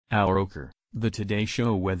Al Roker, the Today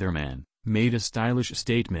Show weatherman, made a stylish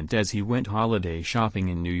statement as he went holiday shopping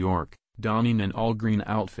in New York, donning an all-green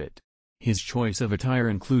outfit. His choice of attire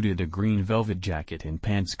included a green velvet jacket and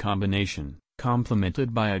pants combination,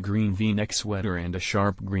 complemented by a green V-neck sweater and a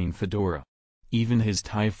sharp green fedora. Even his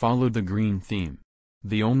tie followed the green theme.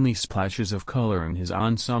 The only splashes of color in his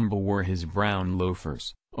ensemble were his brown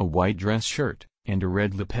loafers, a white dress shirt, and a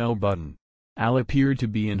red lapel button. Al appeared to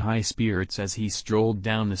be in high spirits as he strolled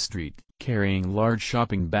down the street, carrying large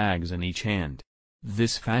shopping bags in each hand.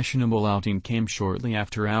 This fashionable outing came shortly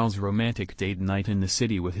after Al's romantic date night in the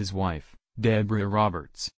city with his wife, Deborah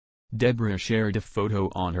Roberts. Deborah shared a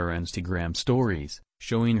photo on her Instagram stories,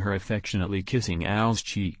 showing her affectionately kissing Al's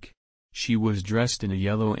cheek. She was dressed in a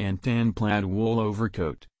yellow and tan plaid wool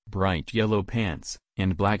overcoat, bright yellow pants,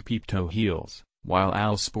 and black peep-toe heels, while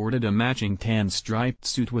Al sported a matching tan striped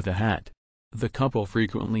suit with a hat. The couple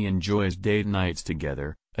frequently enjoys date nights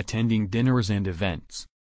together, attending dinners and events.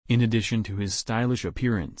 In addition to his stylish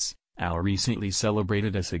appearance, Al recently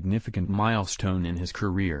celebrated a significant milestone in his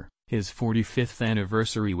career, his 45th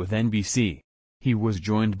anniversary with NBC. He was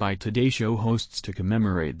joined by Today Show hosts to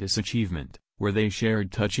commemorate this achievement, where they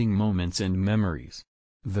shared touching moments and memories.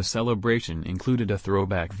 The celebration included a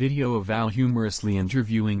throwback video of Al humorously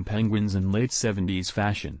interviewing penguins in late 70s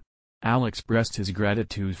fashion. Al expressed his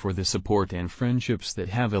gratitude for the support and friendships that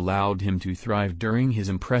have allowed him to thrive during his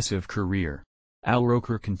impressive career. Al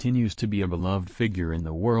Roker continues to be a beloved figure in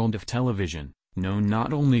the world of television, known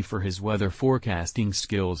not only for his weather forecasting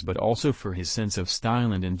skills but also for his sense of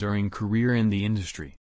style and enduring career in the industry.